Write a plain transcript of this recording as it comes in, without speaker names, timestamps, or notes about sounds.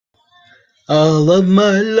All of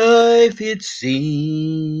my life it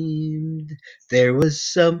seemed there was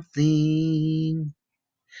something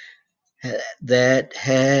that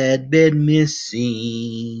had been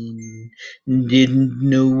missing. Didn't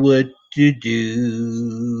know what to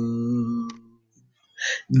do.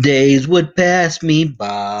 Days would pass me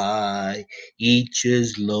by, each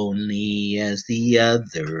as lonely as the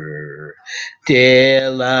other,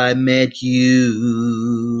 till I met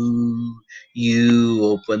you. You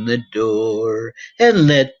opened the door and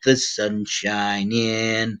let the sun shine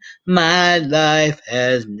in. My life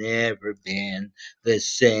has never been the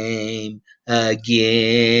same again.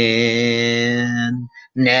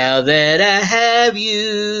 Now that I have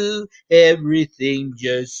you, everything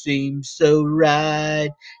just seems so right.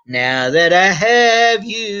 Now that I have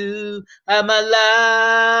you, I'm alive.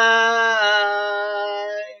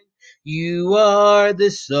 You are the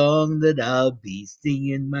song that I'll be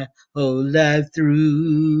singing my whole life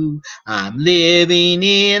through. I'm living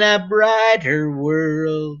in a brighter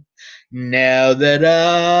world now that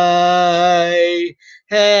I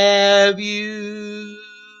have you.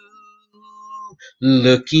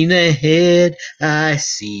 Looking ahead, I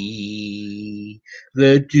see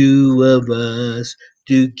the two of us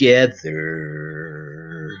together.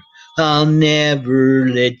 I'll never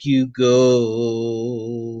let you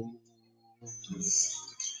go.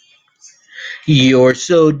 You're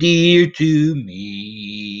so dear to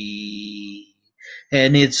me,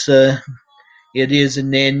 and it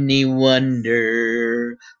isn't any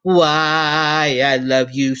wonder why I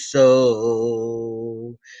love you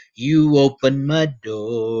so. You open my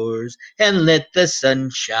doors and let the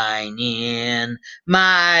sun shine in.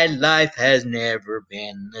 My life has never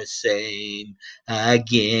been the same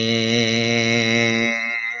again.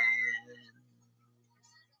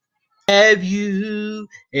 Have you,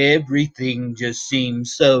 everything just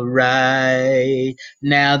seems so right.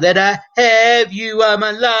 Now that I have you, I'm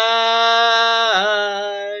alive.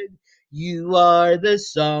 You are the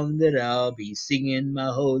song that I'll be singing my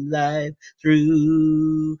whole life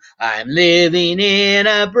through. I'm living in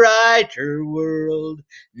a brighter world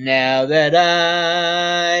now that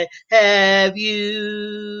I have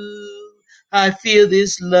you. I feel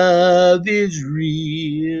this love is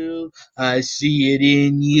real. I see it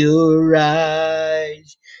in your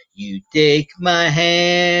eyes. You take my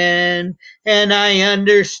hand and I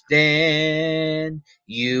understand.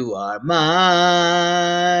 You are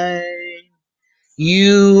mine.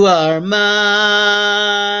 You are mine.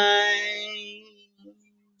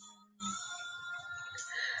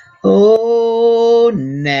 Oh,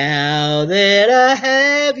 now that I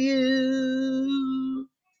have you,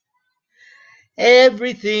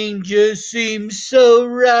 everything just seems so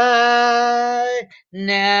right.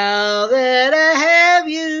 Now that I have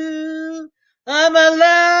you, I'm alive.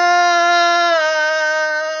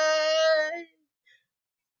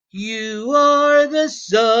 You are the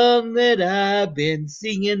song that I've been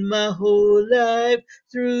singing my whole life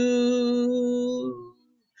through.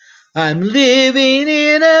 I'm living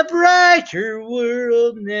in a brighter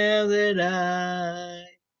world now that I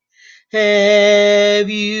have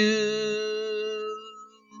you.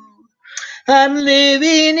 I'm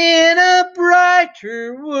living in a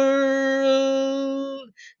brighter world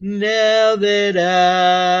now that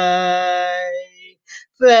I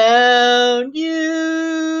found you.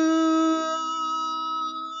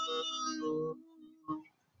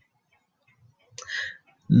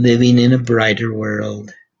 Living in a brighter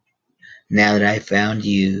world now that I found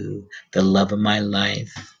you, the love of my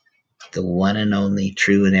life, the one and only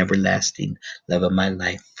true and everlasting love of my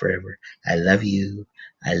life forever. I love you.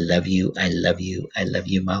 I love you. I love you. I love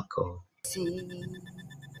you, Malco. See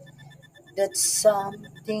that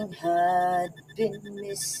something had been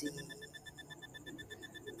missing.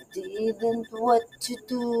 Didn't what to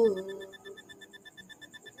do.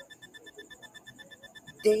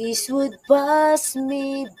 Days would pass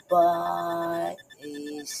me by,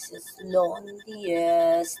 days as lonely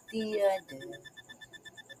as the other,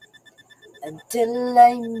 until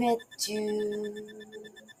I met you.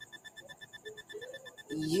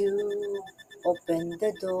 You opened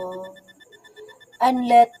the door and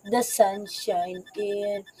let the sun shine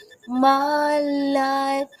in. My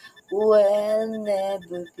life will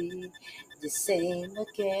never be the same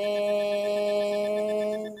again.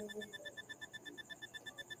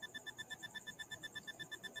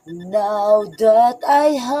 Now that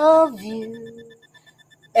I have you,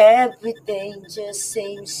 everything just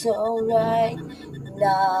seems so right.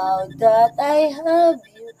 Now that I have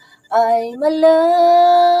you, I'm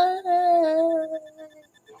alive.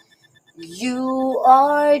 You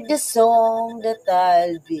are the song that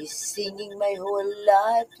I'll be singing my whole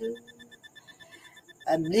life through.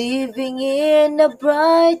 I'm living in a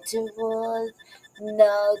brighter world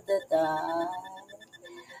now that I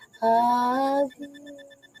have you.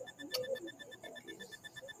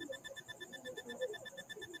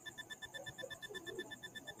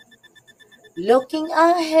 Looking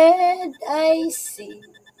ahead, I see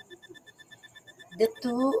the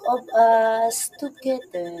two of us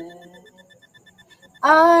together.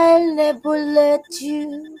 I'll never let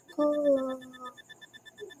you go.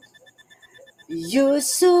 You're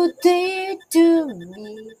so dear to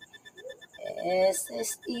me, as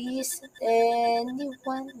isn't any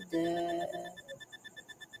wonder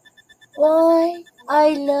why I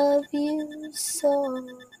love you so.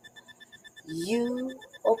 You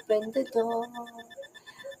open the door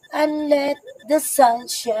and let the sun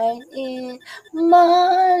shine in.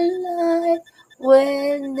 My life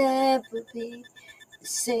will never be the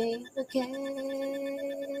same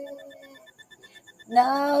again.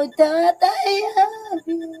 Now that I have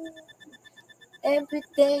you,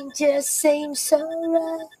 everything just seems so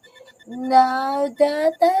right. Now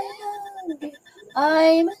that I have you,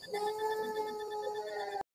 I'm alive.